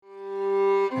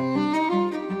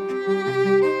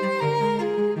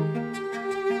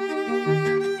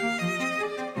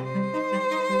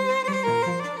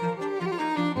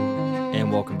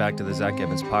back to the Zach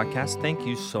Evans podcast. Thank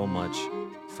you so much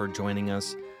for joining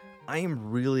us. I am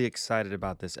really excited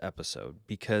about this episode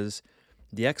because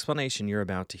the explanation you're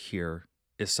about to hear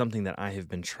is something that I have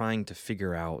been trying to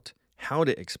figure out how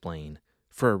to explain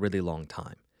for a really long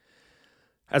time.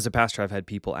 As a pastor, I've had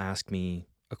people ask me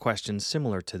a question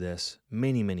similar to this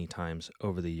many, many times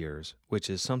over the years, which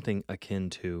is something akin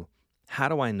to, how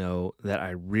do I know that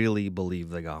I really believe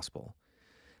the gospel?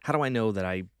 How do I know that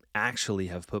I actually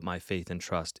have put my faith and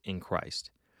trust in Christ?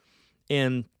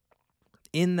 And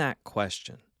in that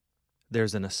question,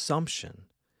 there's an assumption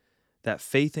that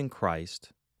faith in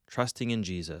Christ, trusting in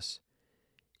Jesus,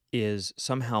 is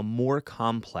somehow more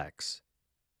complex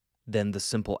than the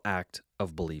simple act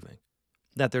of believing.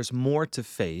 That there's more to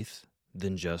faith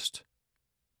than just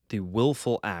the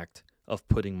willful act of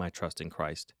putting my trust in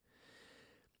Christ.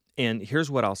 And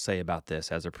here's what I'll say about this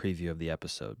as a preview of the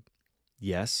episode.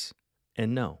 Yes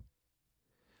and no.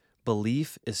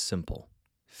 Belief is simple.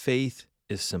 Faith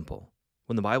is simple.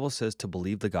 When the Bible says to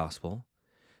believe the gospel,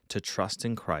 to trust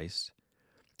in Christ,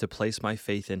 to place my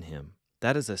faith in Him,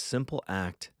 that is a simple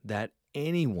act that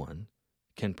anyone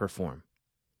can perform.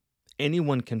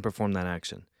 Anyone can perform that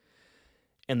action.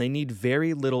 And they need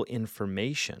very little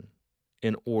information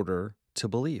in order to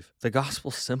believe. The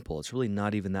gospel's simple. It's really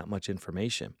not even that much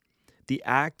information. The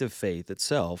act of faith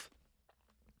itself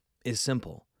is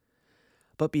simple.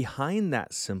 But behind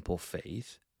that simple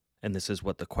faith, and this is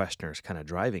what the questioner is kind of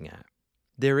driving at,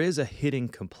 there is a hidden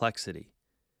complexity.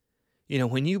 You know,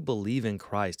 when you believe in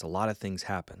Christ, a lot of things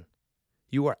happen.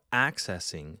 You are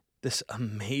accessing this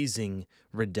amazing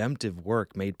redemptive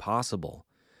work made possible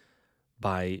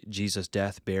by Jesus'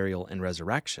 death, burial, and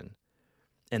resurrection.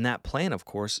 And that plan, of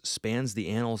course, spans the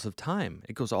annals of time.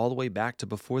 It goes all the way back to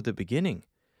before the beginning.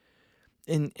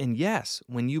 And yes,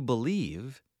 when you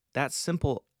believe, that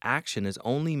simple action is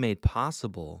only made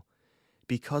possible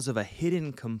because of a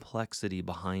hidden complexity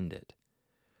behind it.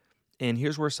 And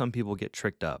here's where some people get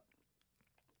tricked up,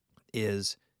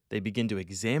 is they begin to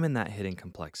examine that hidden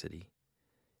complexity,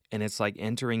 and it's like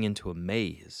entering into a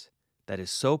maze that is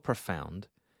so profound,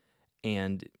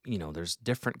 and, you know, there's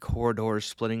different corridors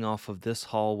splitting off of this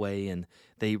hallway, and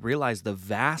they realize the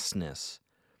vastness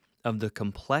of the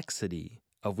complexity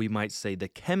of, we might say, the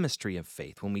chemistry of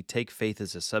faith. When we take faith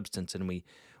as a substance and we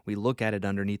look at it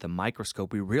underneath a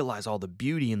microscope, we realize all the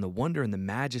beauty and the wonder and the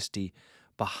majesty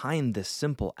behind this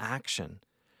simple action.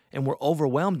 And we're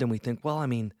overwhelmed and we think, well, I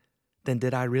mean, then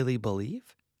did I really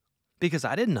believe? Because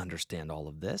I didn't understand all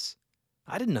of this.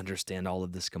 I didn't understand all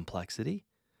of this complexity.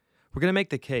 We're going to make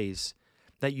the case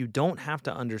that you don't have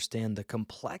to understand the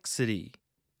complexity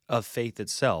of faith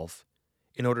itself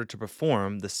in order to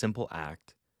perform the simple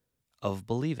act of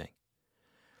believing.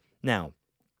 Now,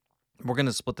 we're going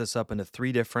to split this up into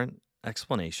three different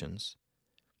explanations,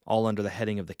 all under the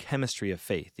heading of the chemistry of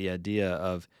faith, the idea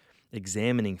of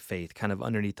examining faith kind of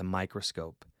underneath the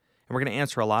microscope. And we're going to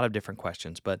answer a lot of different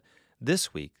questions, but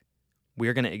this week, we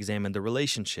are going to examine the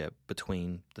relationship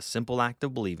between the simple act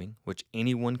of believing, which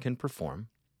anyone can perform,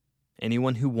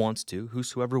 anyone who wants to,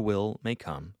 whosoever will may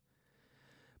come.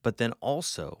 But then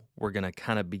also, we're going to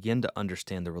kind of begin to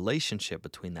understand the relationship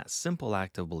between that simple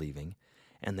act of believing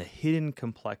and the hidden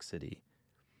complexity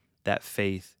that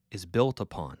faith is built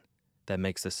upon that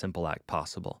makes the simple act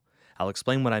possible. I'll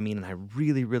explain what I mean, and I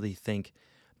really, really think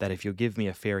that if you'll give me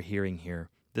a fair hearing here,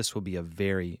 this will be a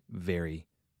very, very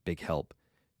big help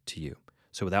to you.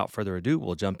 So without further ado,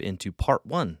 we'll jump into part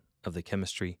 1 of the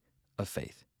chemistry of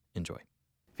faith. Enjoy.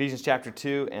 Ephesians chapter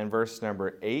 2 and verse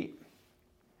number 8.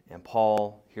 And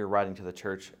Paul, here writing to the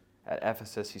church at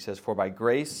Ephesus, he says, "For by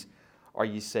grace are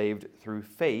ye saved through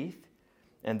faith,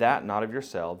 and that not of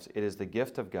yourselves. It is the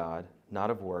gift of God,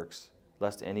 not of works,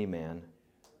 lest any man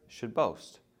should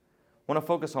boast." I want to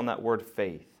focus on that word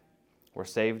faith. We're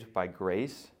saved by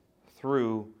grace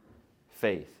through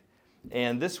faith.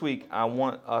 And this week, I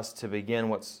want us to begin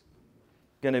what's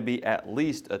going to be at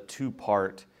least a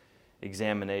 2-part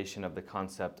examination of the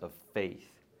concept of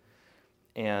faith.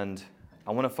 And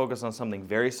I want to focus on something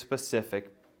very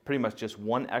specific, pretty much just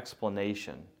one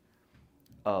explanation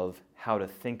of how to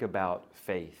think about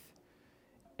faith.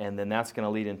 And then that's going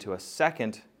to lead into a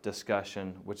second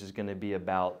discussion, which is going to be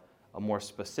about a more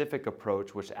specific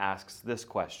approach, which asks this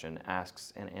question,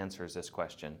 asks and answers this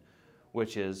question,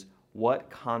 which is, what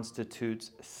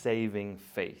constitutes saving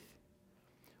faith?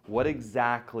 What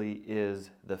exactly is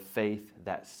the faith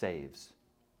that saves?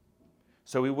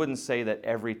 So we wouldn't say that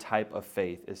every type of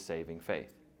faith is saving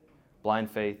faith.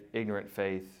 Blind faith, ignorant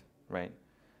faith, right?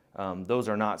 Those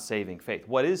are not saving faith.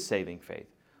 What is saving faith?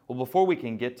 Well, before we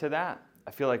can get to that,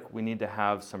 I feel like we need to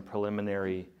have some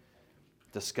preliminary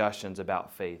discussions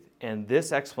about faith. And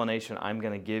this explanation I'm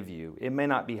going to give you, it may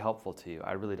not be helpful to you.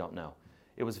 I really don't know.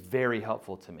 It was very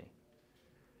helpful to me.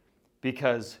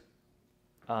 Because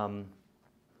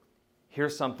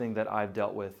here's something that I've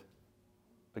dealt with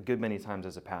a good many times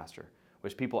as a pastor,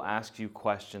 which people ask you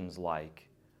questions like,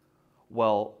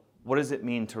 well, what does it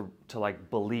mean to like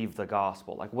believe the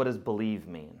gospel? Like, what does believe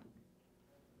mean?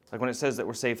 Like when it says that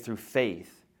we're saved through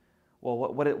faith,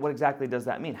 well, what exactly does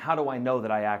that mean? How do I know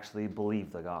that I actually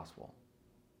believe the gospel?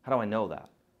 How do I know that?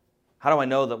 How do I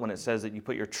know that when it says that you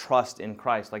put your trust in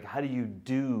Christ, like how do you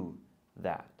do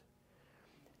that?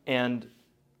 And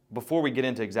before we get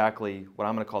into exactly what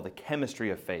I'm going to call the chemistry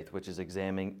of faith, which is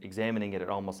examining it at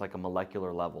almost like a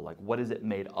molecular level, like what is it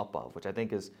made up of, which I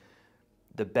think is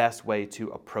the best way to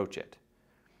approach it.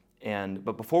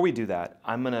 But before we do that,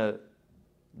 I'm going to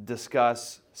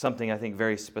discuss something I think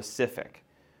very specific,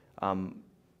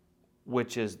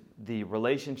 which is the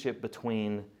relationship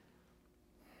between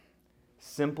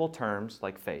simple terms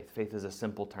like faith. Faith is a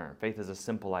simple term. Faith is a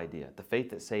simple idea. The faith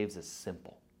that saves is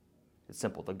simple. It's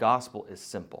simple. The gospel is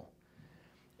simple.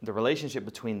 The relationship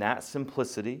between that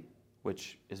simplicity,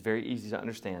 which is very easy to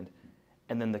understand,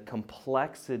 and then the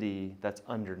complexity that's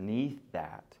underneath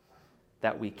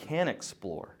that we can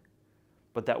explore,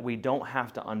 but that we don't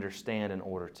have to understand in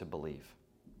order to believe.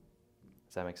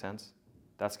 Does that make sense?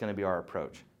 That's going to be our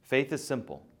approach. Faith is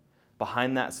simple.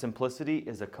 Behind that simplicity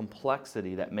is a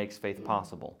complexity that makes faith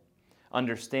possible.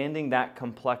 Understanding that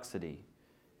complexity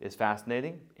is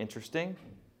fascinating, interesting,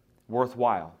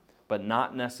 worthwhile, but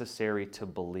not necessary to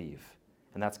believe.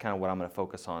 And that's kind of what I'm going to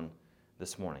focus on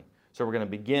this morning. So we're going to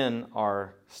begin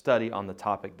our study on the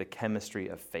topic, the chemistry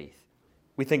of faith.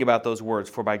 We think about those words,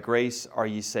 for by grace are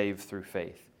ye saved through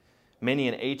faith. Many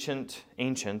an ancient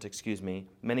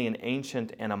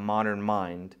and a modern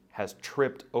mind has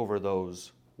tripped over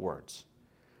those words.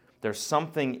 There's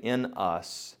something in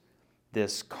us,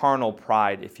 this carnal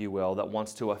pride, if you will, that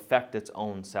wants to affect its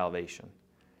own salvation.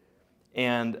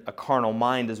 And a carnal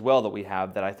mind as well that we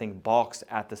have that I think balks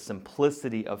at the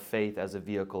simplicity of faith as a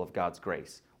vehicle of God's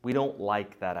grace. We don't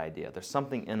like that idea. There's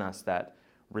something in us that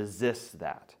resists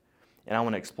that. And I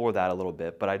want to explore that a little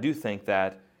bit, but I do think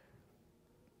that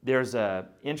there's an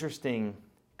interesting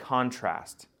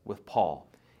contrast with Paul.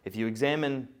 If you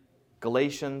examine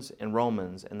Galatians and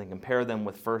Romans and then compare them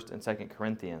with 1st and 2nd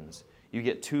Corinthians, you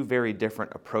get two very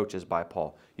different approaches by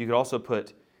Paul. You could also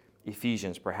put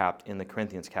Ephesians perhaps in the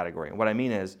Corinthians category. And what I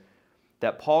mean is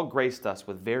that Paul graced us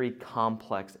with very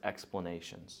complex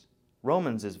explanations.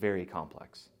 Romans is very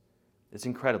complex. It's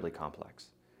incredibly complex.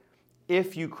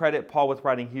 If you credit Paul with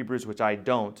writing Hebrews, which I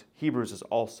don't, Hebrews is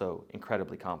also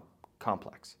incredibly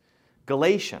complex.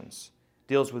 Galatians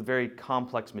deals with very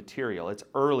complex material. It's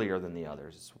earlier than the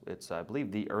others. It's I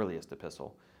believe, the earliest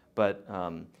epistle, but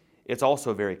it's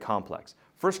also very complex.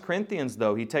 1 Corinthians,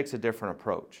 though, he takes a different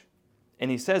approach, and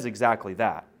he says exactly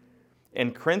that.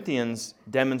 And Corinthians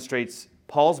demonstrates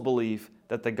Paul's belief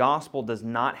that the gospel does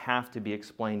not have to be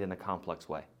explained in a complex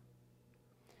way.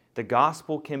 The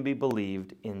gospel can be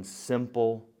believed in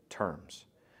simple terms.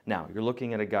 Now, you're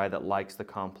looking at a guy that likes the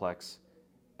complex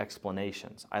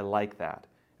explanations. I like that.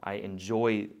 I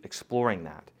enjoy exploring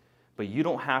that. But you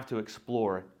don't have to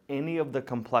explore any of the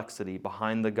complexity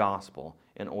behind the gospel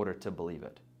in order to believe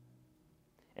it.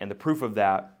 And the proof of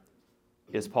that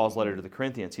is Paul's letter to the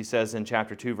Corinthians. He says in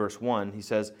chapter 2, verse 1, he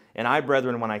says, "And I,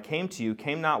 brethren, when I came to you,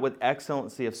 came not with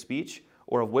excellency of speech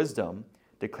or of wisdom,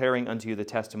 declaring unto you the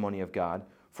testimony of God.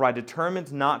 For I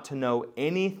determined not to know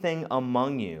anything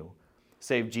among you,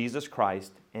 save Jesus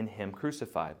Christ and Him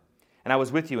crucified. And I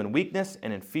was with you in weakness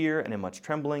and in fear and in much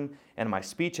trembling, and my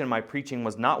speech and my preaching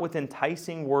was not with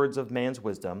enticing words of man's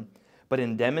wisdom, but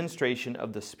in demonstration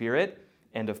of the Spirit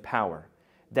and of power,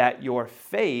 that your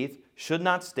faith should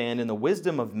not stand in the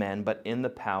wisdom of men, but in the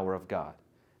power of God."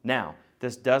 Now,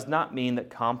 this does not mean that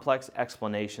complex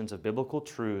explanations of biblical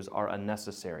truths are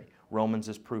unnecessary. Romans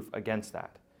is proof against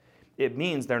that. It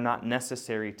means they're not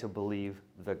necessary to believe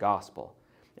the gospel.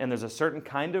 And there's a certain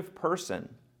kind of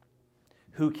person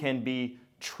who can be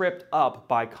tripped up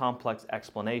by complex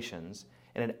explanations,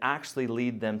 and it actually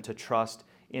lead them to trust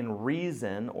in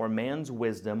reason or man's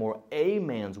wisdom or a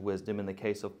man's wisdom in the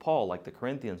case of Paul, like the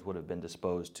Corinthians would have been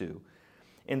disposed to,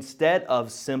 instead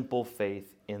of simple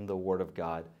faith in the Word of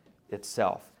God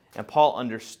itself. And Paul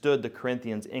understood the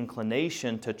Corinthians'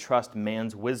 inclination to trust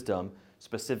man's wisdom,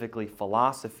 specifically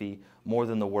philosophy, more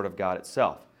than the Word of God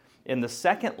itself. In the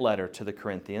second letter to the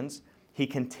Corinthians, he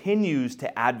continues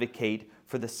to advocate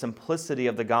for the simplicity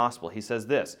of the gospel. He says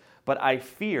this, "But I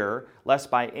fear,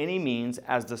 lest by any means,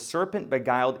 as the serpent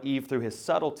beguiled Eve through his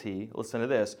subtlety," listen to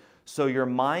this, So your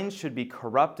mind should be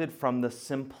corrupted from the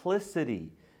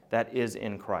simplicity that is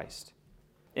in Christ.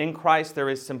 In Christ there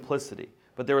is simplicity,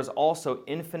 but there is also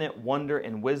infinite wonder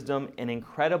and wisdom and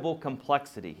incredible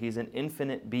complexity. He's an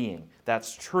infinite being.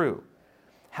 That's true.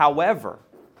 However,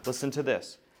 listen to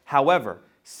this. However,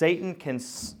 Satan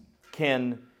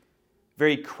can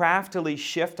very craftily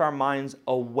shift our minds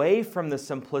away from the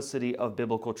simplicity of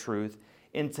biblical truth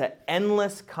into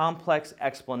endless complex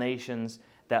explanations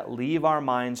that leave our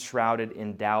minds shrouded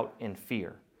in doubt and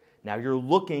fear. Now you're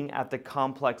looking at the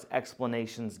complex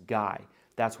explanations guy.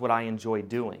 That's what I enjoy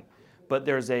doing. But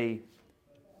there's a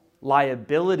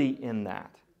liability in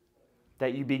that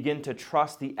you begin to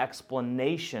trust the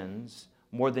explanations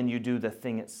more than you do the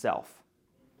thing itself.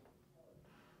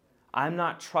 I'm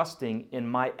not trusting in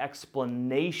my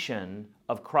explanation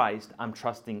of Christ. I'm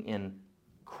trusting in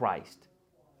Christ.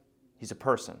 He's a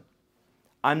person.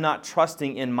 I'm not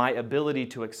trusting in my ability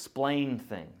to explain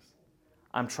things.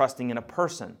 I'm trusting in a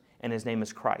person, and his name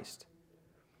is Christ.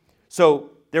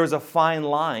 So there is a fine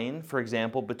line, for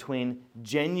example, between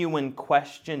genuine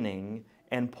questioning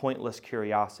and pointless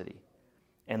curiosity.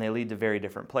 And they lead to very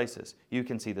different places. You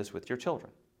can see this with your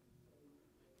children.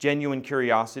 Genuine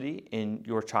curiosity in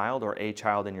your child or a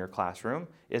child in your classroom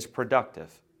is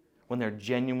productive when they're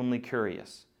genuinely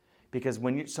curious. Because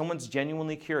when someone's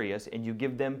genuinely curious and you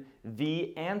give them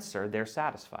the answer, they're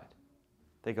satisfied.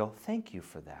 They go, thank you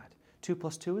for that. 2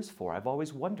 + 2 is 4. I've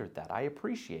always wondered that. I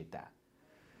appreciate that.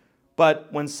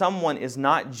 But when someone is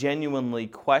not genuinely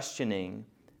questioning,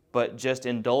 but just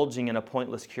indulging in a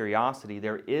pointless curiosity,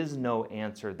 there is no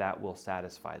answer that will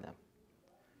satisfy them.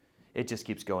 It just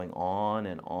keeps going on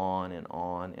and on and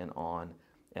on and on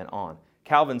and on.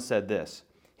 Calvin said this.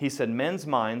 He said, men's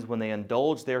minds, when they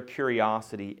indulge their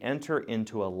curiosity, enter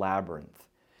into a labyrinth.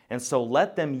 And so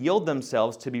let them yield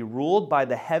themselves to be ruled by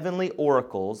the heavenly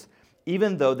oracles,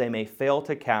 even though they may fail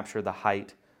to capture the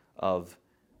height of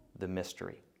the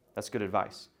mystery. That's good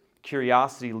advice.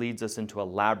 Curiosity leads us into a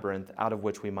labyrinth out of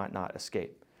which we might not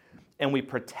escape. And we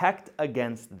protect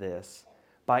against this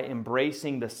by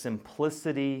embracing the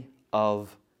simplicity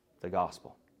of the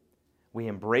gospel. We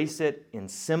embrace it in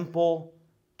simple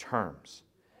terms.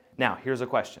 Now, here's a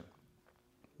question.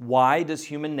 Why does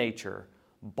human nature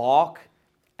balk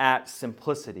at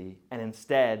simplicity and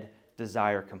instead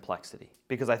desire complexity?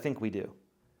 Because I think we do.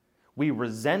 We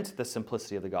resent the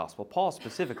simplicity of the gospel. Paul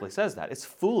specifically says that. It's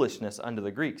foolishness unto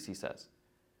the Greeks, he says.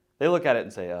 They look at it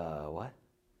and say, what?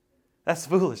 That's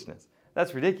foolishness.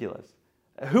 That's ridiculous.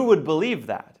 Who would believe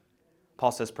that?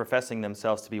 Paul says, professing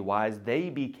themselves to be wise, they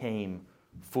became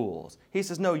fools. He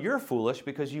says, no, you're foolish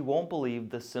because you won't believe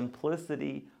the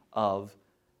simplicity of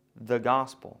the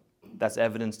gospel. That's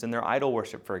evidenced in their idol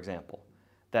worship, for example.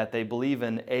 That they believe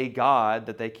in a God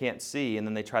that they can't see, and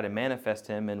then they try to manifest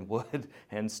him in wood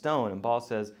and stone. And Paul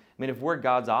says, if we're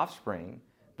God's offspring,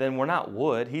 then we're not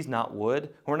wood. He's not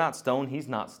wood. We're not stone. He's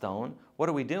not stone. What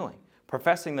are we doing?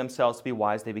 Professing themselves to be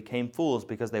wise, they became fools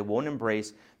because they won't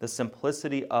embrace the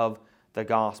simplicity of the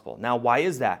gospel. Now, why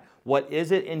is that? What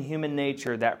is it in human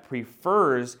nature that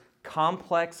prefers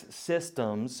complex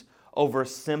systems over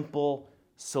simple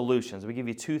solutions? We give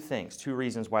you two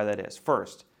reasons why that is.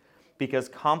 First, because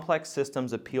complex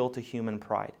systems appeal to human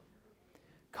pride.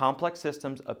 Complex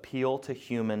systems appeal to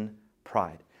human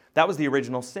pride. That was the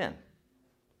original sin.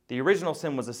 The original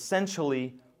sin was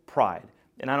essentially pride.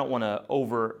 And I don't want to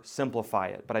oversimplify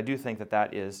it, but I do think that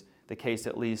that is the case,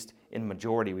 at least in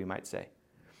majority, we might say.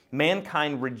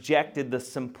 Mankind rejected the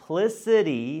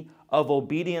simplicity of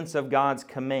obedience of God's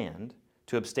command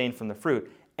to abstain from the fruit.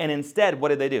 And instead, what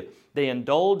did they do? They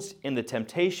indulged in the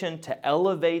temptation to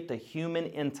elevate the human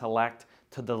intellect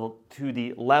to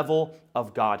the level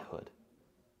of godhood.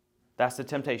 That's the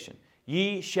temptation.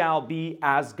 Ye shall be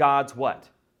as gods what?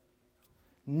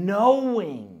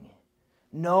 Knowing.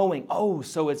 Oh,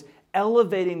 so it's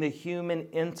elevating the human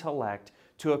intellect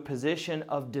to a position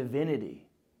of divinity.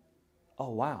 Oh,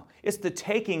 wow. It's the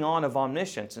taking on of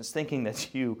omniscience. It's thinking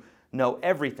that you know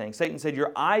everything. Satan said,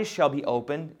 your eyes shall be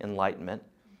opened, enlightenment,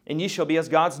 and ye shall be as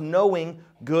gods, knowing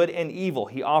good and evil.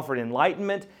 He offered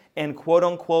enlightenment and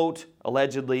quote-unquote,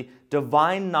 allegedly,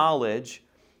 divine knowledge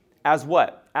as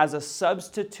what? As a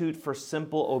substitute for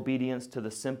simple obedience to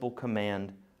the simple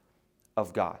command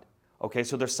of God. Okay,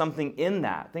 so there's something in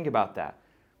that. Think about that.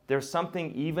 There's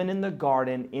something even in the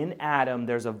garden, in Adam,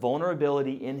 there's a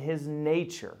vulnerability in his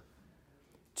nature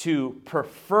to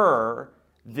prefer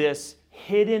this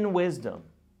hidden wisdom,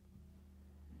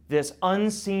 this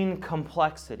unseen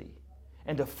complexity,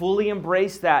 and to fully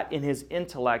embrace that in his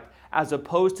intellect as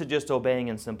opposed to just obeying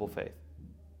in simple faith.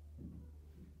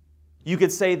 You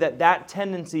could say that that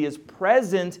tendency is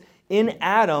present in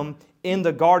Adam in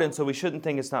the garden, so we shouldn't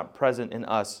think it's not present in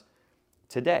us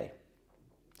today.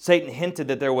 Satan hinted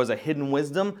that there was a hidden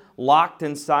wisdom locked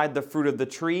inside the fruit of the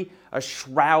tree, a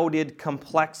shrouded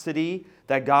complexity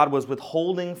that God was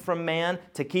withholding from man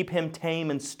to keep him tame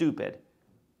and stupid.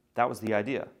 That was the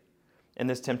idea. And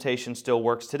this temptation still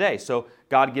works today. So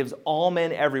God gives all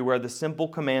men everywhere the simple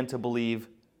command to believe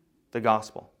the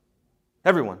gospel.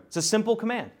 Everyone. It's a simple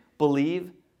command.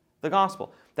 Believe the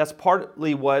gospel. That's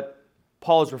partly what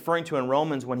Paul is referring to in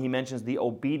Romans when he mentions the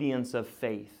obedience of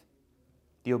faith.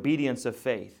 The obedience of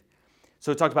faith.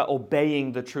 So he talks about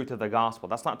obeying the truth of the gospel.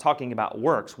 That's not talking about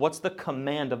works. What's the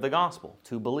command of the gospel?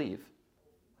 To believe.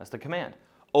 That's the command.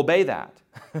 Obey that.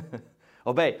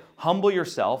 Obey. Humble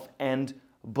yourself and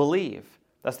believe.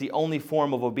 That's the only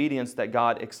form of obedience that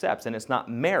God accepts. And it's not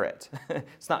merit.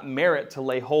 It's not merit to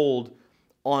lay hold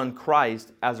on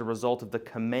Christ as a result of the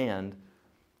command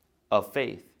of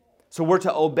faith. So we're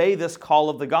to obey this call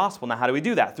of the gospel. Now, how do we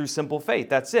do that? Through simple faith.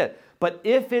 That's it. But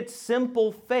if it's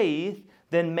simple faith,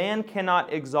 then man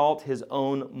cannot exalt his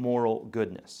own moral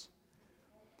goodness.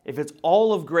 If it's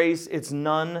all of grace, it's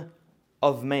none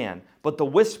of man. But the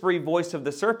whispery voice of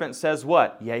the serpent says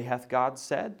what? Yea, hath God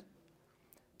said,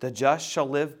 the just shall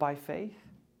live by faith?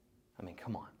 I mean,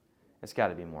 come on. It's got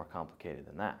to be more complicated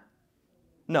than that.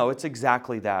 No, it's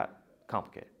exactly that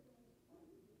complicated.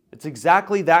 It's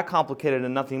exactly that complicated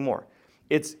and nothing more.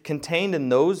 It's contained in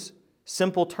those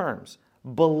simple terms.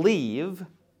 Believe,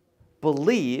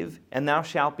 and thou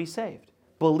shalt be saved.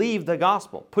 Believe the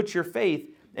gospel. Put your faith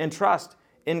and trust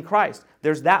in Christ.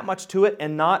 There's that much to it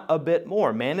and not a bit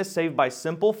more. Man is saved by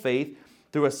simple faith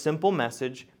through a simple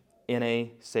message in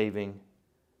a saving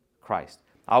Christ.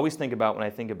 I always think about, when I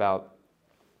think about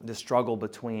the struggle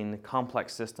between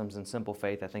complex systems and simple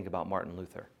faith, I think about Martin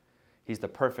Luther. He's the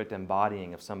perfect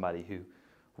embodying of somebody who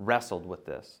wrestled with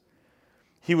this.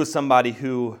 He was somebody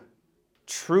who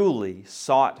truly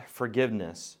sought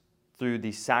forgiveness through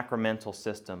the sacramental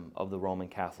system of the Roman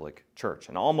Catholic Church,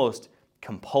 and almost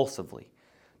compulsively,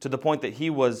 to the point that he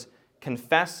was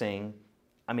confessing,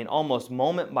 almost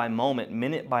moment by moment,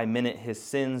 minute by minute, his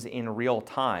sins in real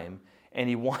time, and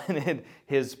he wanted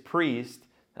his priest,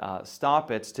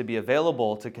 Staupitz, to be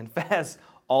available to confess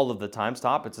all of the time.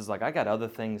 Staupitz is like, I got other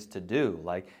things to do.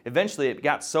 Like, eventually it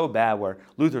got so bad where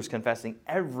Luther's confessing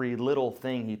every little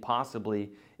thing he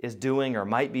possibly is doing or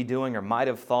might be doing or might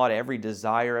have thought, every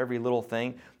desire, every little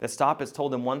thing, that Staupitz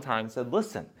told him one time, said,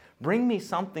 listen, bring me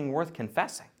something worth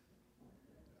confessing.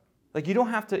 Like, you don't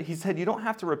have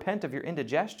to repent of your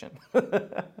indigestion.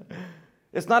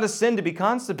 It's not a sin to be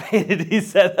constipated, he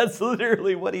said. That's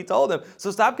literally what he told him.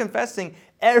 So stop confessing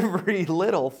every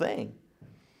little thing.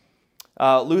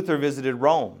 Luther visited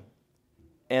Rome.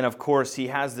 And of course, he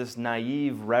has this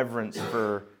naive reverence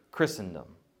for Christendom,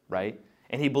 right?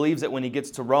 And he believes that when he gets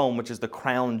to Rome, which is the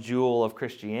crown jewel of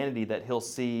Christianity, that he'll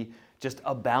see just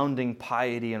abounding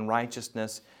piety and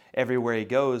righteousness everywhere he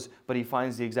goes. But he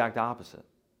finds the exact opposite.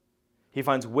 He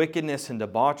finds wickedness and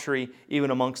debauchery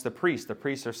even amongst the priests. The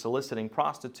priests are soliciting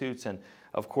prostitutes. And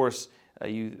of course,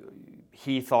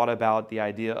 he thought about the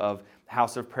idea of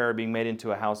house of prayer being made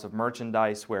into a house of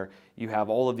merchandise, where you have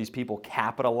all of these people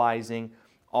capitalizing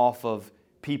off of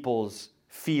people's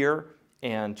fear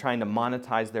and trying to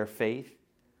monetize their faith.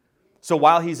 So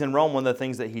while he's in Rome, one of the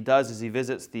things that he does is he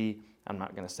visits I'm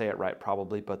not going to say it right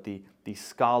probably, but the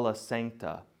Scala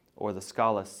Sancta, or the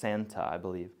Scala Santa, I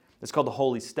believe. It's called the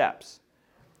Holy Steps.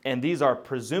 And these are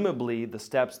presumably the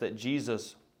steps that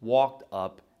Jesus walked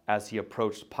up as he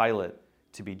approached Pilate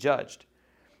to be judged.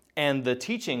 And the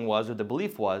teaching was, or the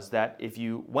belief was, that if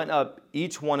you went up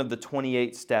each one of the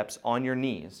 28 steps on your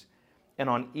knees, and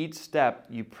on each step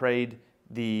you prayed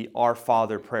the Our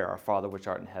Father prayer, Our Father which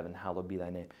art in heaven, hallowed be thy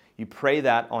name. You pray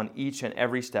that on each and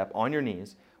every step on your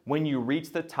knees. When you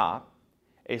reach the top,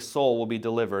 a soul will be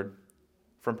delivered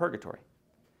from purgatory.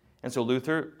 And so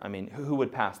Luther, who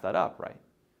would pass that up, right?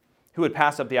 Who would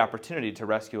pass up the opportunity to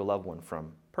rescue a loved one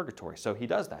from purgatory? So he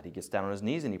does that. He gets down on his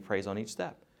knees and he prays on each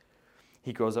step.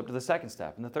 He goes up to the second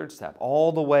step and the third step,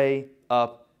 all the way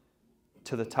up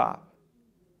to the top.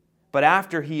 But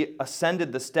after he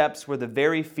ascended the steps where the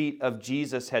very feet of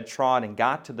Jesus had trod and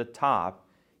got to the top,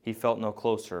 he felt no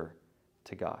closer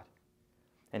to God.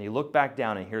 And he looked back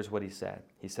down, and here's what he said.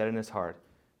 He said in his heart,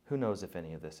 who knows if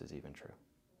any of this is even true?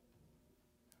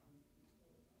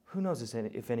 Who knows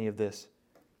if any of this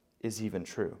is even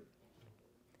true?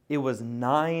 It was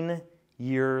 9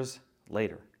 years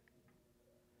later.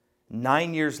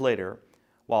 9 years later,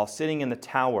 while sitting in the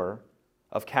tower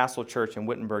of Castle Church in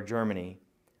Wittenberg, Germany,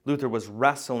 Luther was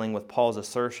wrestling with Paul's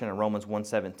assertion in Romans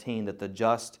 1:17 that the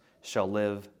just shall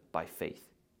live by faith.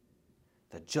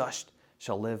 The just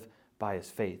shall live by his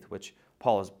faith, which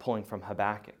Paul is pulling from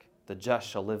Habakkuk. The just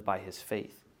shall live by his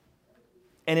faith.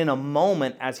 And in a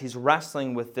moment, as he's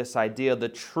wrestling with this idea, the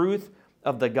truth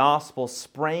of the gospel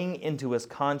sprang into his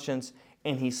conscience,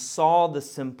 and he saw the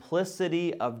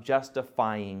simplicity of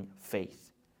justifying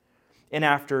faith. And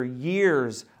after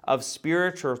years of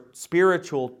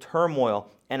spiritual turmoil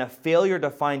and a failure to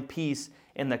find peace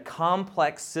in the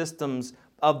complex systems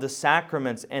of the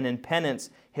sacraments and in penance,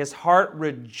 his heart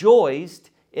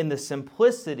rejoiced in the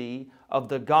simplicity of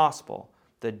the gospel.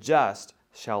 The just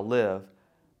shall live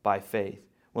by faith.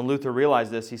 When Luther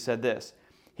realized this, he said this.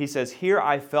 He says, "Here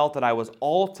I felt that I was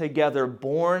altogether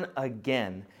born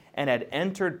again and had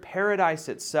entered paradise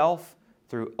itself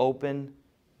through open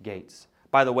gates."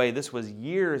 By the way, this was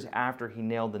years after he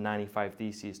nailed the 95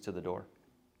 Theses to the door.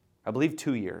 I believe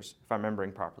 2 years, if I'm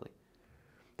remembering properly.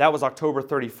 That was October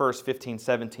 31st,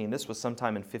 1517. This was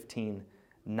sometime in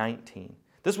 1519.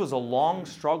 This was a long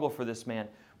struggle for this man,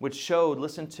 which showed,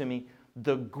 listen to me,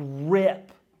 the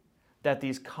grip that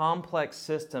these complex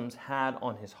systems had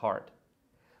on his heart.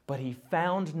 But he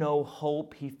found no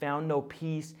hope, he found no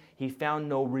peace, he found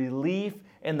no relief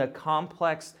in the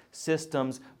complex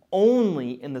systems,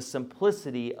 only in the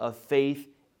simplicity of faith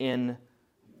in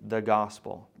the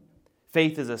gospel.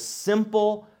 Faith is a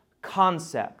simple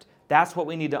concept. That's what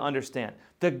we need to understand.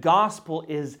 The gospel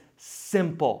is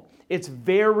simple. It's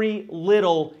very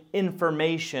little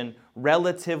information,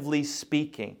 relatively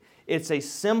speaking. It's a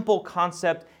simple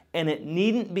concept, and it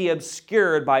needn't be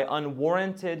obscured by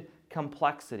unwarranted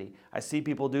complexity. I see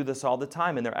people do this all the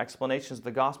time in their explanations of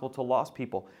the gospel to lost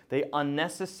people. They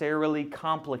unnecessarily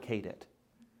complicate it.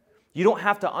 You don't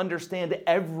have to understand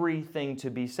everything to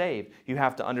be saved. You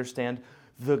have to understand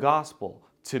the gospel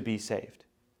to be saved.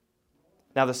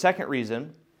 Now, the second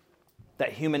reason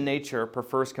that human nature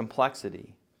prefers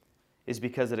complexity is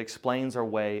because it explains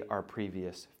away our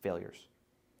previous failures.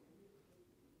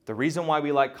 The reason why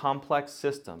we like complex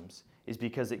systems is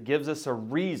because it gives us a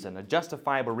reason, a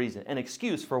justifiable reason, an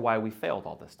excuse for why we failed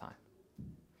all this time.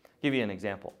 I'll give you an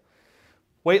example.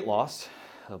 Weight loss,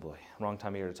 oh boy, wrong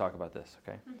time of year to talk about this,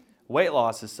 okay? Weight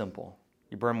loss is simple.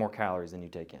 You burn more calories than you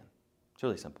take in. It's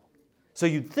really simple. So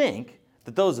you'd think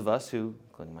that those of us who,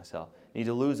 including myself, need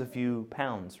to lose a few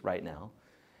pounds right now,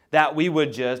 that we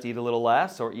would just eat a little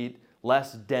less or eat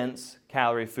less dense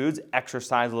calorie foods,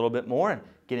 exercise a little bit more, and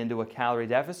get into a calorie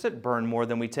deficit, burn more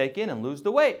than we take in, and lose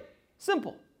the weight.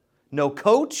 Simple. No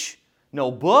coach,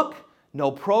 no book,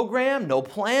 no program, no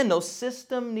plan, no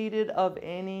system needed of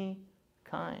any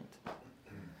kind.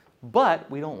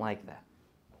 But we don't like that.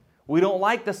 We don't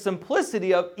like the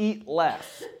simplicity of eat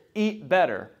less, eat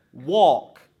better,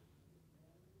 walk.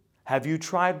 Have you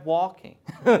tried walking?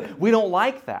 We don't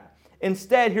like that.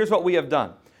 Instead, here's what we have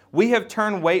done. We have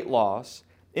turned weight loss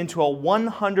into a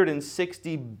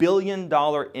 $160 billion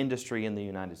industry in the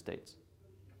United States.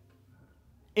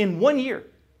 In 1 year,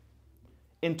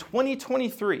 in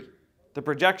 2023, the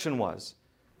projection was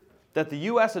that the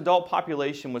U.S. adult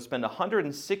population would spend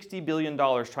 $160 billion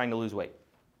trying to lose weight.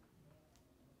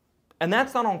 And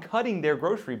that's not on cutting their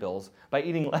grocery bills by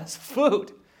eating less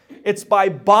food. It's by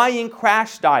buying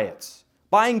crash diets,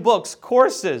 buying books,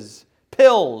 courses,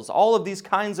 pills, all of these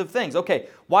kinds of things. Okay,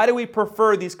 why do we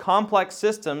prefer these complex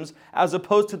systems as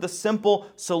opposed to the simple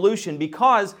solution?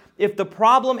 Because if the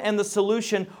problem and the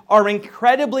solution are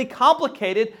incredibly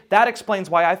complicated, that explains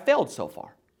why I failed so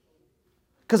far.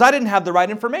 Because I didn't have the right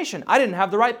information. I didn't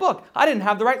have the right book. I didn't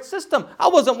have the right system. I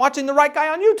wasn't watching the right guy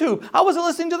on YouTube. I wasn't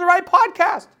listening to the right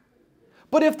podcast.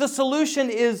 But if the solution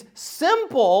is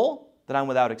simple, then I'm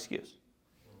without excuse.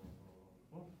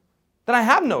 Then I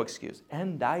have no excuse.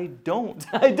 And I don't.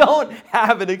 I don't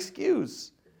have an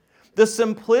excuse. The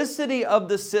simplicity of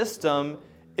the system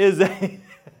is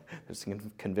there's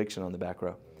conviction on the back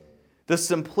row. The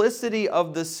simplicity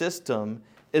of the system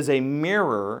is a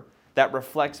mirror that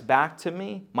reflects back to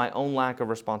me my own lack of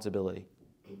responsibility.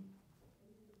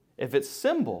 If it's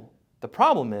simple, the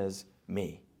problem is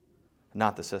me,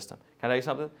 not the system. Can I tell you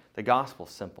something? The gospel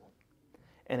is simple.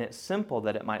 And it's simple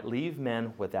that it might leave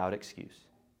men without excuse.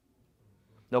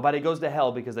 Nobody goes to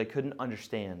hell because they couldn't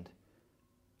understand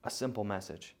a simple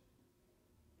message.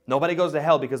 Nobody goes to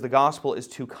hell because the gospel is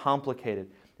too complicated.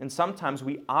 And sometimes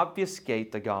we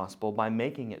obfuscate the gospel by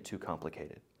making it too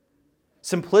complicated.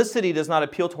 Simplicity does not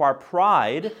appeal to our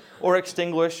pride or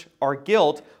extinguish our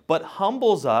guilt, but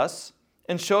humbles us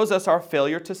and shows us our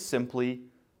failure to simply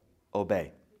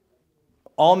obey.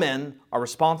 All men are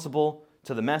responsible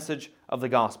to the message of the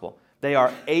gospel. They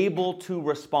are able to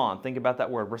respond. Think about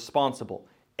that word, responsible.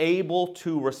 Able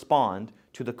to respond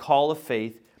to the call of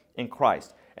faith in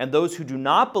Christ. And those who do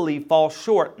not believe fall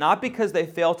short, not because they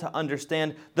fail to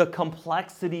understand the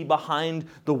complexity behind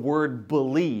the word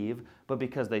believe, but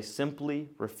because they simply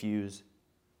refuse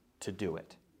to do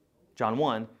it. John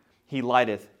 1, He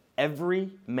lighteth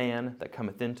every man that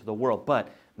cometh into the world, but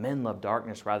men love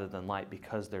darkness rather than light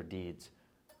because their deeds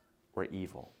were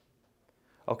evil.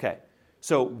 Okay,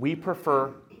 so we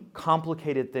prefer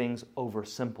complicated things over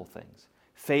simple things.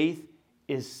 Faith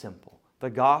is simple. The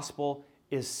gospel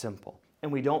is simple.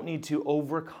 And we don't need to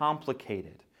overcomplicate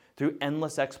it through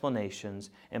endless explanations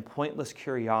and pointless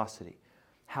curiosity.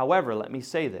 However, let me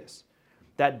say this.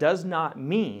 That does not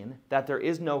mean that there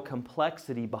is no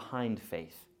complexity behind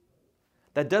faith.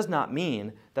 That does not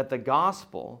mean that the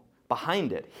gospel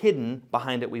behind it, hidden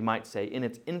behind it, we might say, in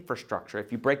its infrastructure,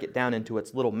 if you break it down into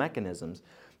its little mechanisms,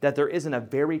 that there isn't a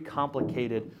very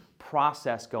complicated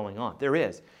process going on. There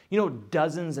is. You know,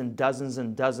 dozens and dozens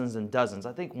and dozens and dozens.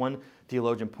 I think one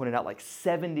theologian pointed out like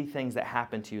 70 things that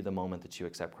happen to you the moment that you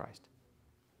accept Christ.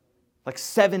 Like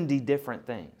 70 different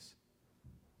things.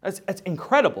 It's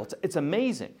incredible. It's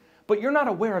amazing. But you're not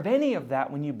aware of any of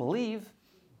that when you believe.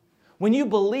 When you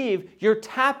believe, you're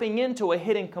tapping into a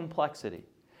hidden complexity.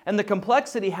 And the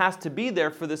complexity has to be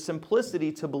there for the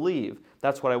simplicity to believe.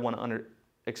 That's what I want to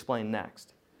explain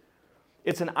next.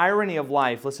 It's an irony of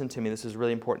life. Listen to me. This is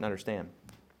really important to understand.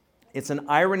 It's an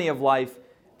irony of life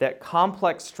that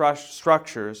complex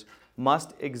structures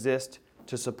must exist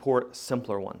to support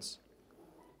simpler ones.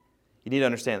 You need to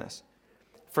understand this.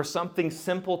 For something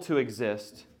simple to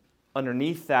exist,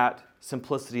 underneath that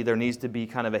simplicity, there needs to be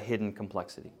kind of a hidden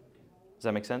complexity. Does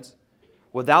that make sense?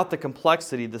 Without the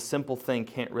complexity, the simple thing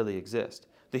can't really exist.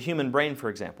 The human brain, for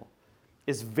example,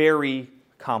 is very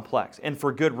complex, and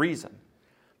for good reason.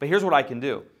 But here's what I can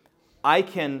do. I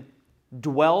can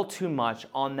dwell too much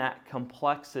on that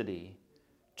complexity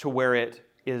to where it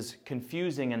is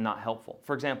confusing and not helpful.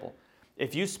 For example,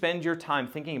 if you spend your time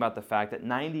thinking about the fact that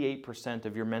 98%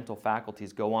 of your mental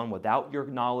faculties go on without your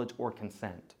knowledge or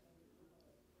consent,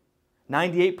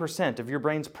 98% of your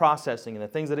brain's processing and the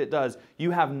things that it does,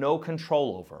 you have no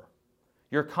control over.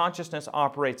 Your consciousness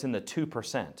operates in the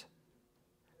 2%.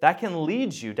 That can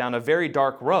lead you down a very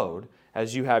dark road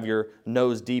as you have your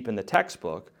nose deep in the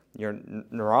textbook, your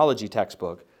neurology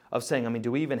textbook, of saying,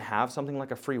 do we even have something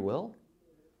like a free will?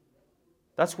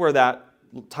 That's where that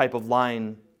type of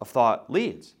line of thought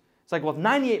leads. It's like, well, if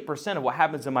 98% of what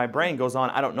happens in my brain goes on,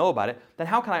 I don't know about it, then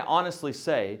how can I honestly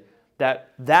say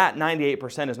that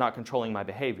 98% is not controlling my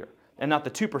behavior and not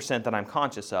the 2% that I'm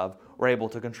conscious of or able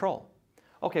to control?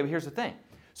 Okay, but here's the thing.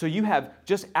 So you have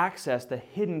just accessed the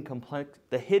hidden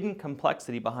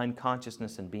complexity behind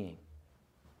consciousness and being.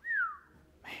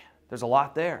 Man, there's a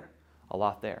lot there.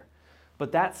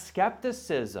 But that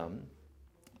skepticism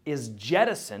is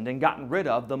jettisoned and gotten rid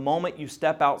of the moment you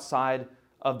step outside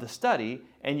of the study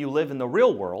and you live in the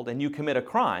real world and you commit a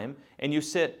crime and you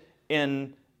sit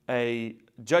in a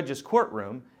judge's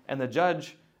courtroom and the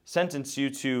judge sentences you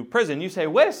to prison. You say,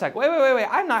 wait a sec, wait,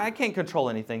 I can't control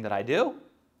anything that I do.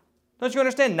 Don't you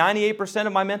understand? 98%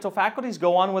 of my mental faculties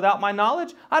go on without my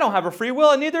knowledge. I don't have a free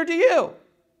will, and neither do you.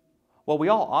 Well, we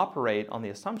all operate on the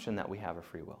assumption that we have a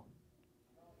free will.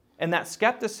 And that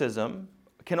skepticism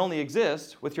can only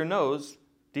exist with your nose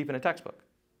deep in a textbook.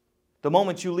 The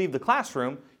moment you leave the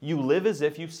classroom, you live as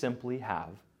if you simply have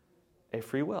a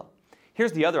free will.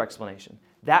 Here's the other explanation.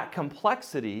 That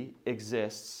complexity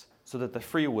exists so that the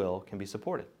free will can be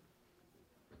supported.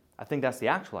 I think that's the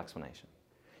actual explanation.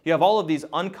 You have all of these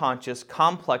unconscious,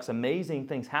 complex, amazing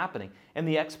things happening, and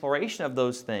the exploration of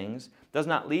those things should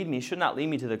not lead me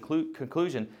to the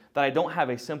conclusion that I don't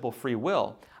have a simple free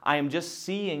will. I am just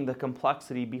seeing the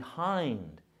complexity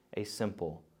behind a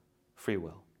simple free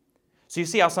will. So you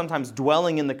see how sometimes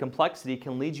dwelling in the complexity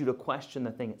can lead you to question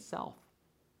the thing itself.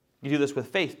 You do this with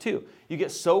faith too. You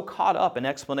get so caught up in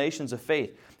explanations of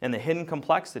faith and the hidden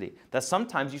complexity that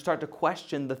sometimes you start to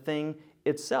question the thing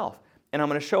itself. And I'm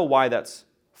going to show why that's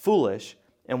foolish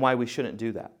and why we shouldn't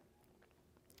do that.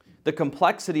 The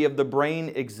complexity of the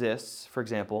brain exists, for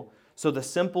example, so the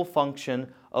simple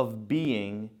function of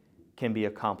being can be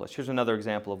accomplished. Here's another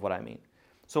example of what I mean.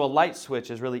 So a light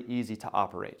switch is really easy to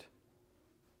operate.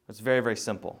 It's very, very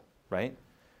simple, right?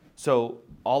 So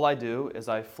all I do is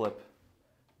I flip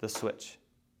the switch.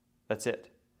 That's it.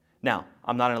 Now,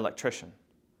 I'm not an electrician.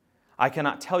 I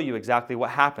cannot tell you exactly what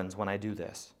happens when I do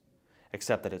this,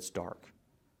 except that it's dark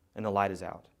and the light is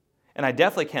out. And I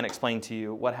definitely can't explain to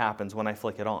you what happens when I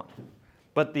flick it on.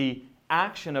 But the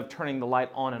action of turning the light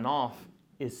on and off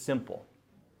is simple.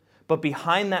 But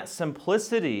behind that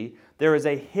simplicity, there is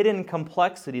a hidden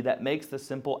complexity that makes the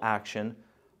simple action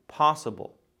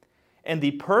possible. And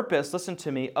the purpose, listen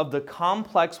to me, of the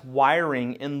complex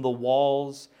wiring in the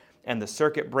walls and the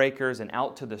circuit breakers and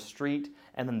out to the street,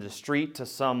 and then the street to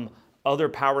some other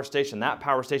power station, that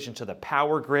power station to the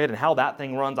power grid, and how that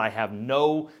thing runs, I have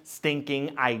no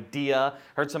stinking idea.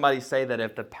 Heard somebody say that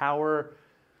if the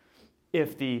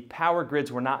power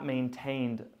grids were not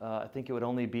maintained, I think it would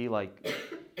only be like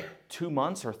 2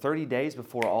 months or 30 days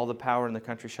before all the power in the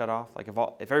country shut off. Like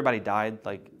if everybody died,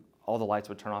 like all the lights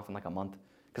would turn off in like a month.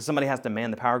 Because somebody has to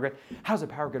man the power grid. How does the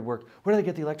power grid work? Where do they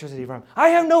get the electricity from? I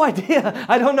have no idea.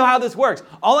 I don't know how this works.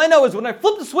 All I know is when I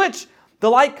flip the switch, the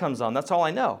light comes on. That's all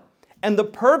I know. And the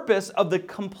purpose of the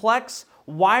complex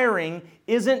wiring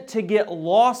isn't to get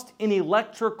lost in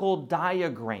electrical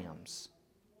diagrams,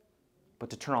 but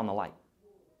to turn on the light.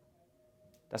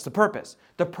 That's the purpose.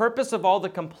 The purpose of all the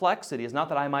complexity is not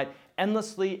that I might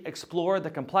endlessly explore the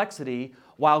complexity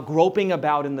while groping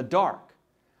about in the dark.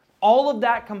 All of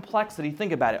that complexity,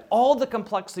 think about it, all the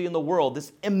complexity in the world,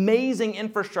 this amazing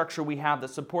infrastructure we have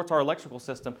that supports our electrical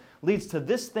system, leads to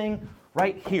this thing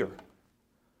right here.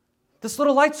 This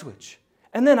little light switch.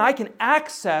 And then I can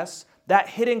access that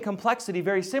hidden complexity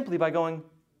very simply by going,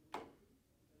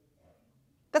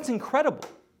 that's incredible.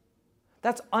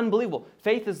 That's unbelievable.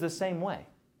 Faith is the same way.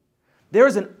 There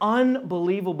is an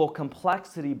unbelievable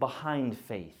complexity behind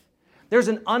faith. There's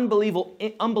an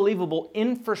unbelievable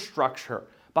infrastructure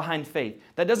behind faith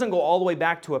that doesn't go all the way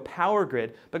back to a power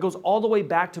grid, but goes all the way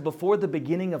back to before the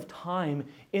beginning of time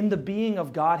in the being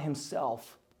of God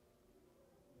Himself.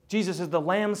 Jesus is the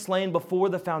Lamb slain before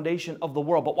the foundation of the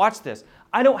world. But watch this.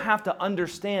 I don't have to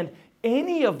understand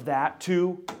any of that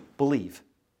to believe.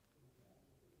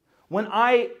 When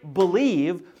I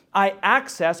believe, I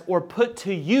access or put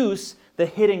to use the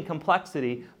hidden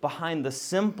complexity behind the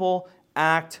simple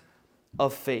act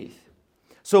of faith.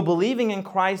 So believing in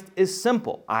Christ is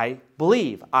simple. I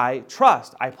believe, I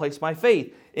trust, I place my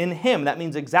faith in Him. That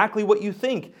means exactly what you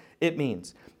think it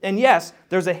means. And yes,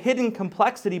 there's a hidden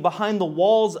complexity behind the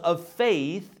walls of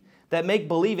faith that make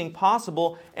believing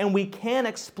possible, and we can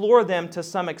explore them to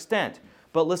some extent.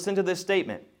 But listen to this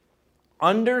statement.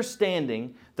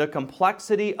 Understanding the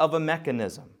complexity of a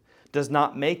mechanism does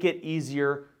not make it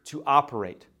easier to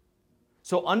operate.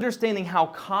 So understanding how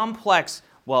complex,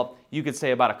 well, you could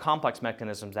say about a complex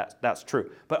mechanism, that's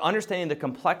true. But understanding the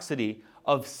complexity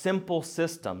of simple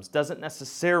systems doesn't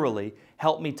necessarily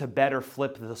help me to better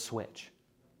flip the switch.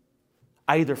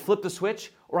 I either flip the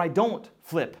switch or I don't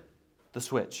flip the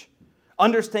switch.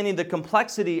 Understanding the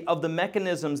complexity of the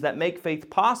mechanisms that make faith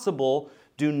possible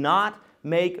do not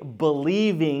make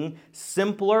believing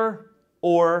simpler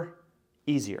or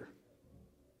easier.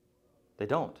 They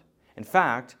don't. In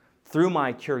fact, through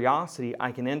my curiosity,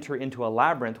 I can enter into a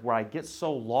labyrinth where I get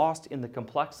so lost in the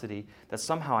complexity that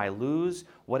somehow I lose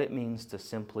what it means to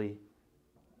simply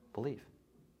believe.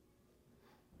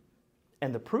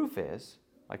 And the proof is,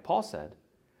 like Paul said,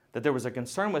 that there was a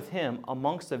concern with him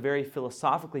amongst a very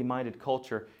philosophically minded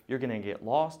culture. You're going to get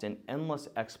lost in endless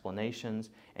explanations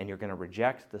and you're going to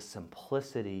reject the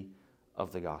simplicity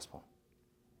of the gospel.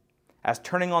 As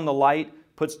turning on the light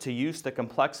puts to use the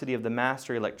complexity of the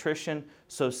master electrician,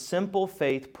 so simple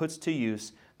faith puts to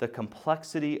use the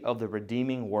complexity of the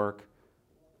redeeming work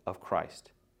of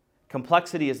Christ.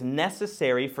 Complexity is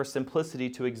necessary for simplicity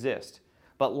to exist,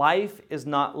 but life is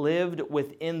not lived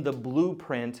within the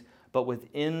blueprint, but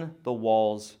within the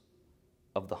walls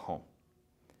of the home.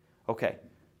 Okay,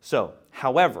 so,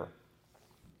 however,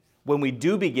 when we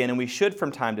do begin, and we should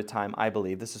from time to time, I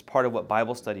believe, this is part of what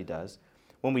Bible study does,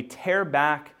 when we tear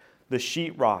back the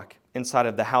sheetrock inside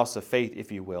of the house of faith,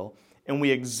 if you will, and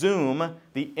we exhume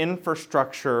the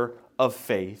infrastructure of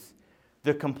faith,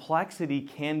 the complexity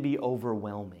can be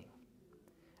overwhelming.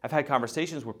 I've had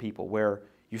conversations with people where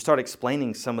you start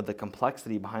explaining some of the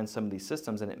complexity behind some of these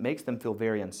systems, and it makes them feel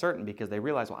very uncertain because they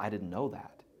realize, well, I didn't know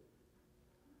that.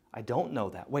 I don't know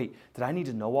that. Wait, did I need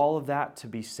to know all of that to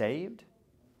be saved?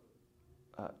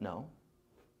 No.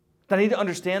 Did I need to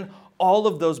understand all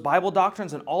of those Bible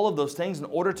doctrines and all of those things in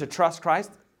order to trust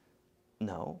Christ?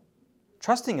 No.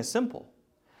 Trusting is simple.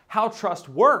 How trust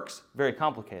works, very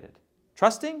complicated.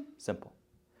 Trusting, simple.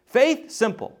 Faith,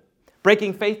 simple.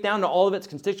 Breaking faith down to all of its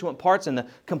constituent parts and the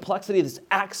complexity that's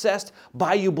accessed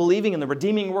by you believing in the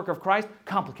redeeming work of Christ,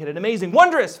 complicated, amazing,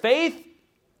 wondrous. Faith,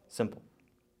 simple.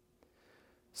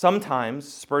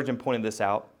 Sometimes, Spurgeon pointed this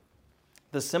out,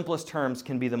 the simplest terms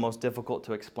can be the most difficult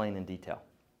to explain in detail.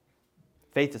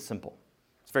 Faith is simple.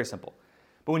 It's very simple.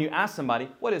 But when you ask somebody,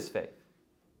 what is faith?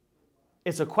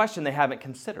 It's a question they haven't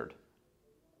considered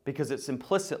because it's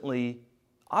implicitly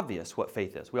obvious what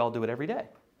faith is. We all do it every day.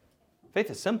 Faith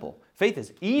is simple. Faith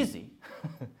is easy.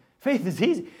 Faith is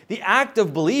easy. The act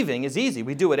of believing is easy.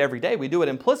 We do it every day. We do it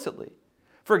implicitly.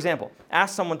 For example,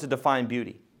 ask someone to define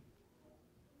beauty.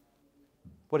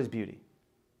 What is beauty?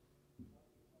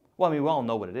 Well, we all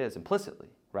know what it is implicitly,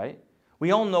 right?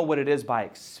 We all know what it is by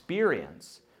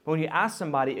experience. But when you ask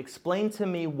somebody, explain to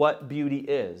me what beauty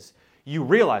is, you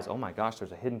realize, oh my gosh,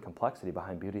 there's a hidden complexity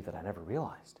behind beauty that I never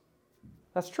realized.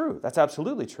 That's true. That's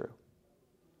absolutely true.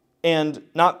 And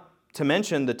not to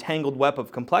mention the tangled web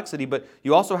of complexity, but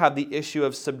you also have the issue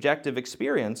of subjective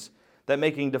experience that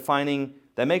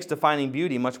makes defining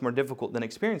beauty much more difficult than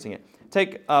experiencing it.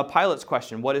 Take Pilate's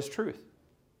question, what is truth?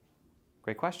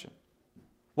 Great question.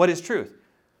 What is truth?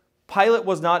 Pilate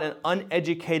was not an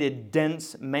uneducated,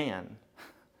 dense man.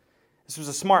 This was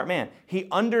a smart man. He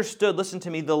understood, listen to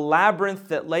me, the labyrinth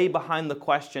that lay behind the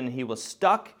question. He was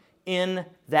stuck in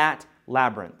that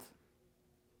labyrinth.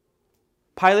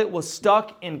 Pilate was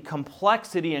stuck in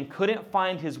complexity and couldn't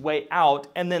find his way out,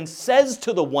 and then says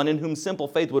to the one in whom simple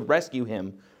faith would rescue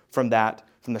him from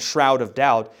the shroud of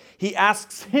doubt, he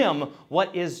asks him,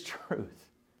 what is truth?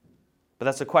 But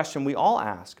that's a question we all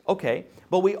ask. Okay,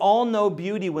 but we all know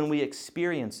beauty when we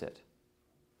experience it.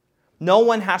 No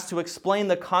one has to explain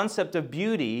the concept of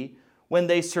beauty when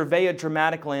they survey a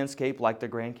dramatic landscape like the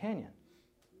Grand Canyon.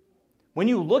 When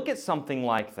you look at something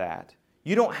like that,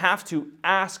 you don't have to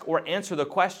ask or answer the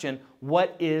question,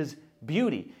 what is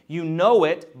beauty? You know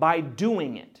it by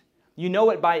doing it. You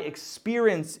know it by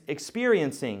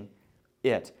experiencing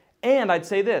it. And I'd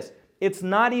say this, it's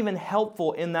not even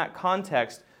helpful in that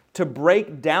context to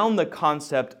break down the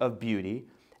concept of beauty,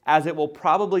 as it will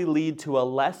probably lead to a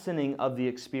lessening of the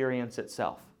experience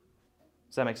itself.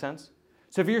 Does that make sense?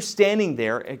 So if you're standing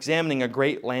there examining a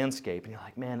great landscape and you're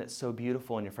like, man, it's so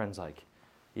beautiful, and your friend's like,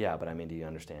 yeah, but do you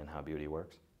understand how beauty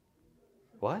works?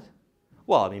 What?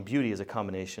 Well, beauty is a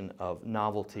combination of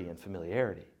novelty and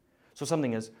familiarity. So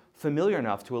something is familiar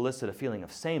enough to elicit a feeling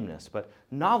of sameness, but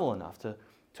novel enough to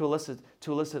elicit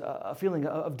a feeling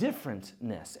of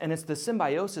differentness. And it's the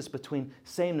symbiosis between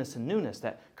sameness and newness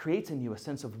that creates in you a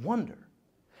sense of wonder.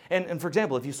 And for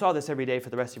example, if you saw this every day for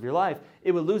the rest of your life,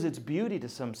 it would lose its beauty to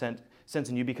some sense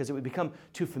in you because it would become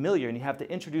too familiar, and you have to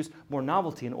introduce more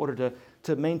novelty in order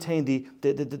to maintain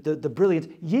the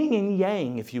brilliant yin and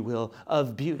yang, if you will,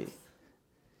 of beauty.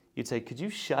 You'd say, could you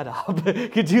shut up?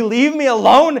 Could you leave me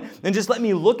alone and just let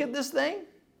me look at this thing?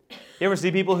 You ever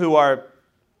see people who are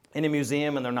in a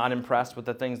museum and they're not impressed with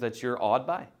the things that you're awed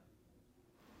by?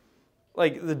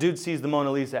 Like the dude sees the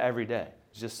Mona Lisa every day.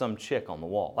 It's just some chick on the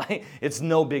wall. It's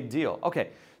no big deal.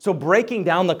 Okay, so breaking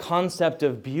down the concept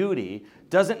of beauty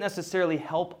doesn't necessarily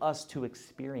help us to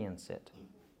experience it.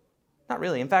 Not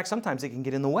really. In fact, sometimes it can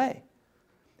get in the way.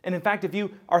 And in fact, if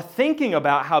you are thinking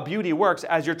about how beauty works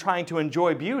as you're trying to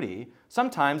enjoy beauty,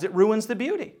 sometimes it ruins the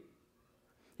beauty.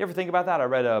 You ever think about that? I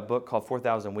read a book called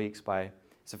 4,000 Weeks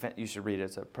you should read it.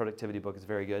 It's a productivity book. It's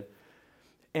very good.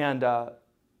 And the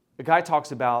guy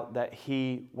talks about that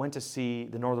he went to see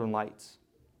the Northern Lights.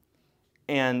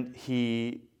 And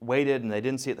he waited, and they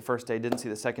didn't see it the first day, didn't see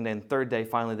it the second day, and the third day,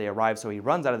 finally they arrived. So he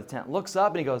runs out of the tent, looks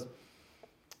up, and he goes,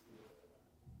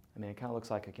 it kind of looks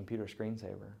like a computer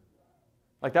screensaver.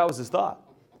 Like that was his thought.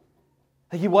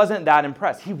 Like he wasn't that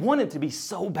impressed. He wanted to be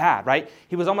so bad, right?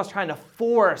 He was almost trying to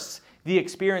force the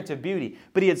experience of beauty.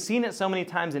 But he had seen it so many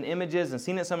times in images and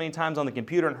seen it so many times on the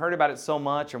computer and heard about it so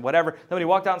much or whatever. Then when he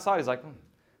walked out and saw it, he's like, I'm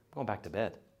going back to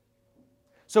bed.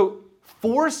 So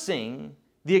forcing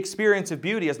the experience of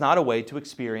beauty is not a way to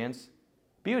experience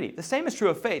beauty. The same is true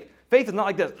of faith. Faith is not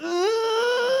like this.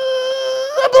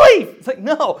 I believe. It's like,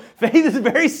 no. Faith is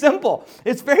very simple.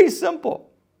 It's very simple.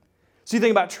 So you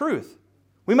think about truth.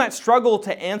 We might struggle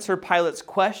to answer Pilate's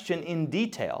question in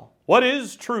detail. What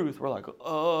is truth? We're like,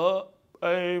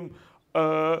 okay.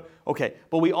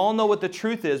 But we all know what the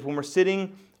truth is when we're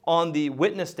sitting on the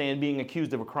witness stand being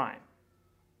accused of a crime.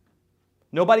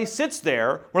 Nobody sits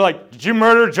there. We're like, did you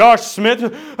murder Josh Smith?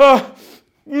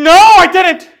 No, I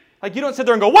didn't. Like, you don't sit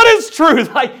there and go, what is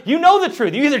truth? Like, you know the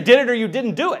truth. You either did it or you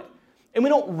didn't do it. And we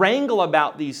don't wrangle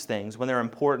about these things when they're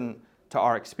important to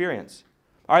our experience.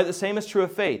 All right, the same is true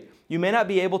of faith. You may not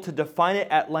be able to define it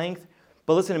at length,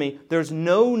 but listen to me, there's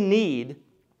no need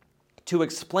to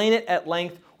explain it at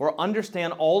length or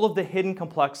understand all of the hidden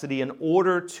complexity in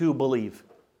order to believe.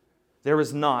 There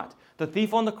is not. The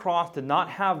thief on the cross did not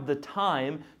have the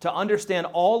time to understand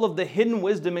all of the hidden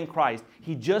wisdom in Christ.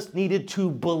 He just needed to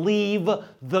believe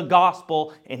the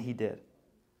gospel, and he did.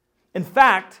 In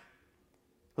fact,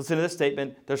 listen to this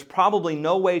statement, there's probably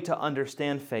no way to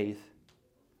understand faith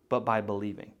but by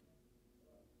believing.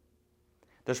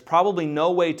 There's probably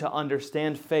no way to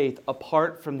understand faith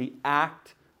apart from the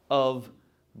act of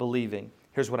believing.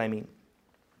 Here's what I mean.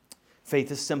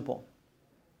 Faith is simple.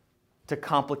 To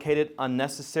complicate it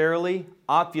unnecessarily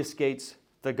obfuscates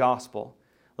the gospel.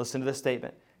 Listen to this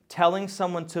statement. Telling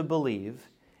someone to believe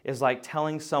is like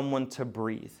telling someone to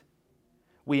breathe.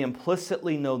 We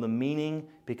implicitly know the meaning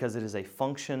because it is a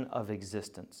function of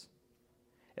existence.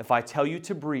 If I tell you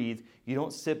to breathe, you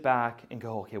don't sit back and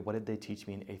go, okay, what did they teach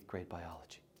me in 8th grade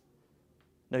biology?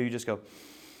 No, you just go,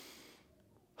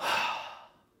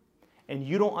 and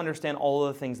you don't understand all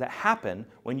of the things that happen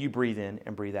when you breathe in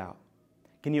and breathe out.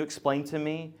 Can you explain to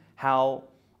me how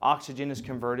oxygen is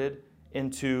converted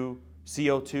into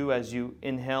CO2 as you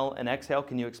inhale and exhale?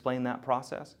 Can you explain that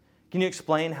process? Can you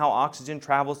explain how oxygen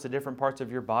travels to different parts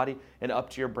of your body and up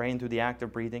to your brain through the act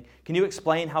of breathing? Can you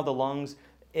explain how the lungs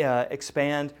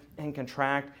expand and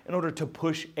contract in order to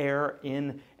push air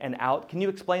in and out? Can you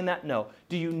explain that? No.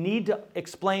 Do you need to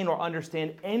explain or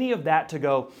understand any of that to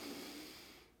go,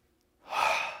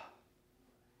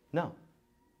 no.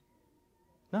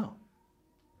 No.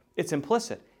 It's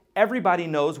implicit. Everybody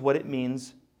knows what it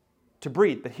means to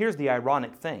breathe. But here's the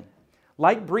ironic thing.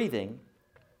 Like breathing,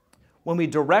 when we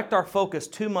direct our focus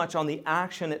too much on the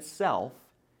action itself,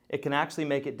 it can actually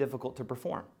make it difficult to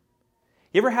perform.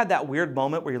 You ever had that weird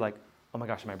moment where you're like, oh my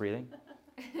gosh, am I breathing?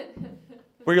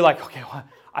 Where you're like, okay, well,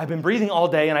 I've been breathing all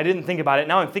day and I didn't think about it.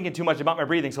 Now I'm thinking too much about my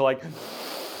breathing. So like,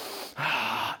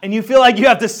 and you feel like you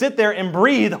have to sit there and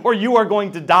breathe or you are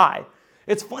going to die.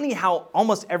 It's funny how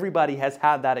almost everybody has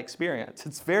had that experience.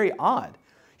 It's very odd.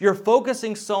 You're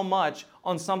focusing so much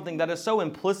on something that is so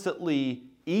implicitly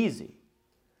easy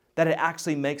that it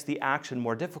actually makes the action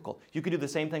more difficult. You could do the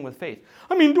same thing with faith.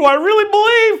 I mean, do I really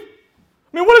believe?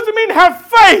 I mean, what does it mean to have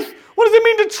faith? What does it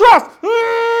mean to trust?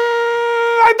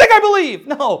 I think I believe.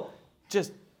 No,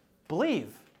 just believe.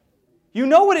 You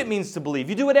know what it means to believe.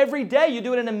 You do it every day. You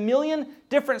do it in a million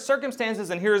different circumstances.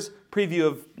 And here's a preview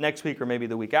of next week or maybe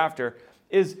the week after,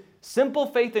 is simple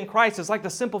faith in Christ is like the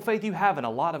simple faith you have in a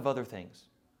lot of other things.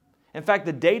 In fact,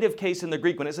 the dative case in the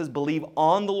Greek, when it says believe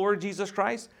on the Lord Jesus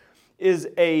Christ, is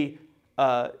a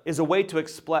way to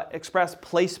express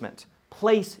placement.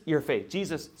 Place your faith.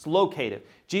 Jesus is located.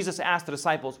 Jesus asked the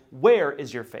disciples, where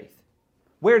is your faith?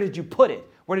 Where did you put it?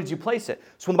 Where did you place it?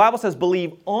 So when the Bible says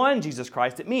believe on Jesus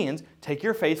Christ, it means take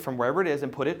your faith from wherever it is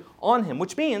and put it on Him,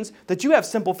 which means that you have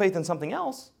simple faith in something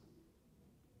else.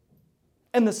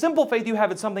 And the simple faith you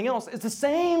have in something else is the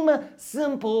same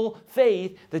simple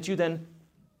faith that you then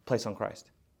place on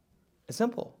Christ. It's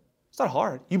simple. It's not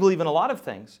hard. You believe in a lot of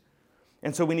things.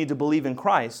 And so we need to believe in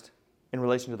Christ in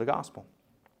relation to the gospel.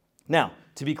 Now,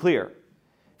 to be clear,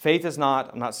 faith is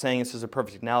not, I'm not saying this is a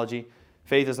perfect analogy,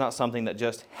 faith is not something that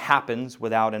just happens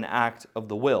without an act of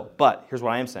the will. But here's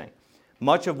what I am saying.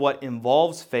 Much of what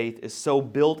involves faith is so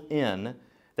built in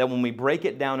that when we break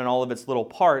it down in all of its little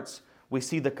parts, we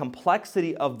see the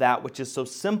complexity of that which is so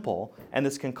simple, and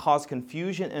this can cause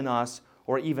confusion in us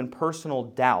or even personal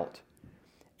doubt.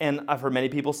 And I've heard many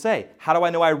people say, how do I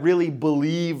know I really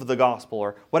believe the gospel?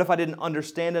 Or what if I didn't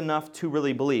understand enough to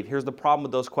really believe? Here's the problem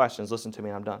with those questions. Listen to me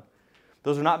and I'm done.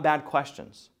 Those are not bad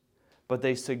questions, but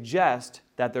they suggest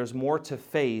that there's more to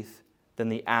faith than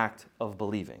the act of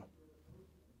believing.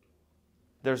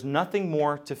 There's nothing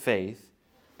more to faith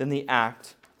than the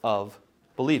act of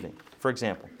believing. For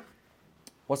example,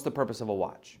 what's the purpose of a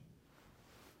watch?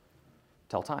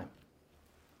 Tell time.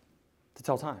 To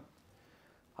tell time.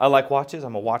 I like watches.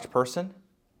 I'm a watch person.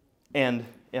 And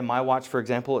in my watch, for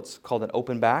example, it's called an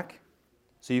open back.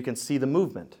 So you can see the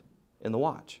movement in the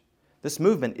watch. This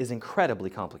movement is incredibly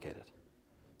complicated.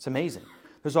 It's amazing.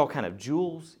 There's all kind of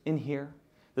jewels in here.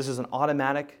 This is an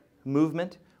automatic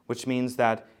movement, which means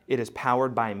that it is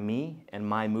powered by me and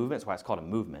my movement. That's why it's called a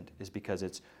movement, is because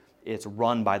it's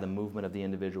run by the movement of the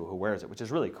individual who wears it, which is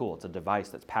really cool. It's a device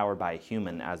that's powered by a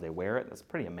human as they wear it. That's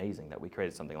pretty amazing that we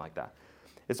created something like that.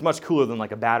 It's much cooler than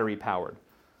like a battery-powered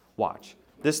watch.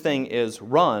 This thing is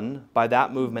run by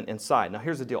that movement inside. Now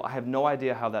here's the deal. I have no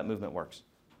idea how that movement works.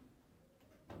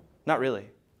 Not really.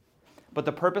 But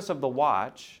the purpose of the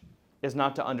watch is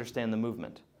not to understand the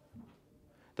movement.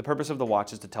 The purpose of the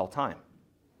watch is to tell time.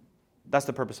 That's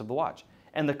the purpose of the watch.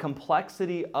 And the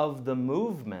complexity of the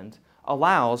movement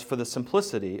allows for the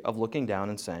simplicity of looking down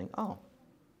and saying, oh,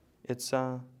 it's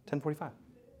 10:45.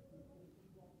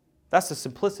 That's the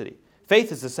simplicity.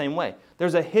 Faith is the same way.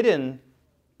 There's a hidden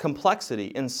complexity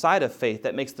inside of faith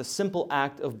that makes the simple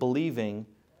act of believing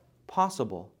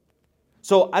possible.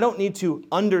 So I don't need to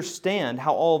understand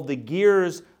how all of the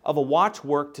gears of a watch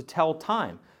work to tell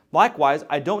time. Likewise,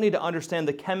 I don't need to understand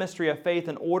the chemistry of faith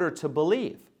in order to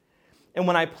believe. And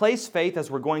when I place faith,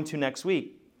 as we're going to next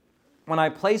week, when I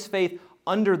place faith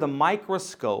under the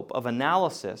microscope of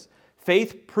analysis,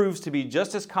 Faith proves to be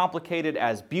just as complicated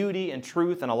as beauty and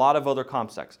truth and a lot of other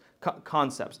concepts.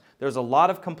 There's a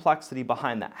lot of complexity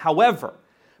behind that. However,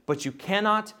 but you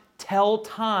cannot tell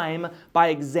time by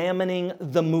examining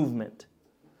the movement.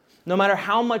 No matter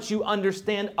how much you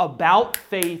understand about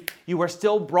faith, you are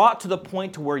still brought to the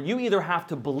point to where you either have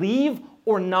to believe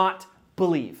or not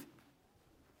believe.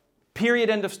 Period,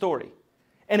 end of story.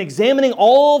 And examining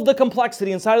all of the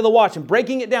complexity inside of the watch and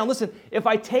breaking it down. Listen, if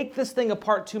I take this thing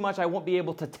apart too much, I won't be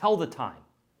able to tell the time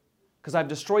because I've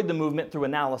destroyed the movement through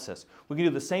analysis. We can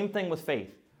do the same thing with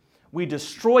faith. We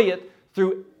destroy it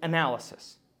through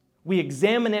analysis. We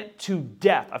examine it to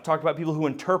death. I've talked about people who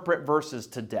interpret verses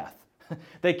to death.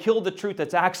 They kill the truth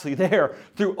that's actually there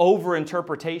through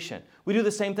over-interpretation. We do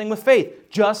the same thing with faith.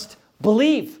 Just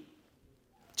believe.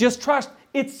 Just trust.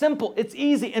 It's simple, it's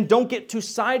easy, and don't get too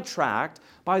sidetracked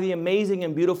by the amazing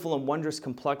and beautiful and wondrous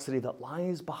complexity that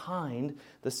lies behind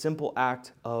the simple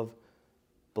act of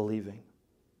believing.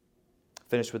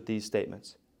 Finish with these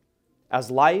statements.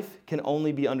 As life can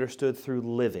only be understood through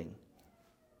living,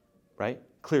 right?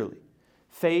 Clearly.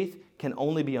 Faith can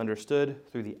only be understood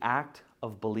through the act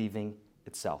of believing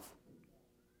itself.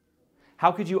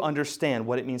 How could you understand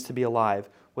what it means to be alive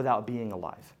without being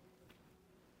alive?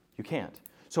 You can't.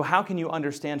 So how can you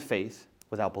understand faith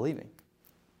without believing?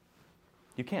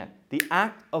 You can't. The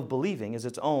act of believing is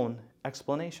its own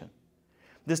explanation.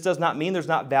 This does not mean there's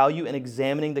not value in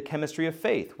examining the chemistry of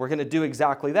faith. We're going to do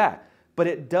exactly that. But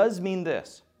it does mean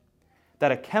this,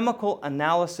 that a chemical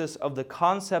analysis of the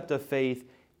concept of faith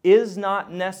is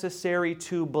not necessary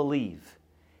to believe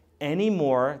any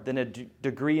more than a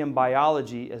degree in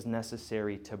biology is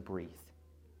necessary to breathe.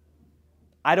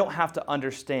 I don't have to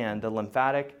understand the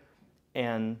lymphatic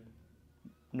and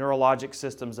neurologic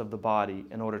systems of the body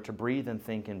in order to breathe and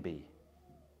think and be.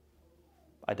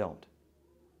 I don't.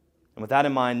 And with that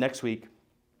in mind, next week,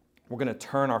 we're going to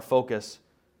turn our focus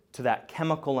to that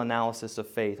chemical analysis of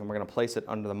faith, and we're going to place it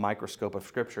under the microscope of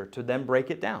Scripture to then break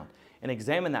it down and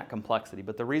examine that complexity.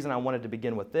 But the reason I wanted to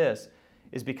begin with this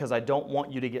is because I don't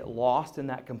want you to get lost in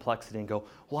that complexity and go,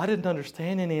 well, I didn't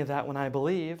understand any of that when I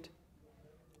believed.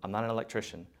 I'm not an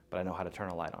electrician, but I know how to turn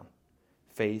a light on.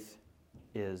 Faith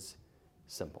is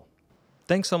simple.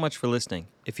 Thanks so much for listening.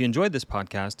 If you enjoyed this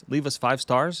podcast, leave us 5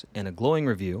 stars and a glowing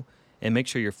review, and make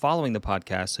sure you're following the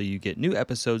podcast so you get new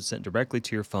episodes sent directly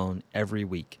to your phone every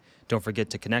week. Don't forget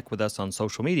to connect with us on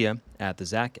social media at the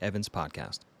Zach Evans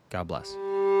Podcast. God bless.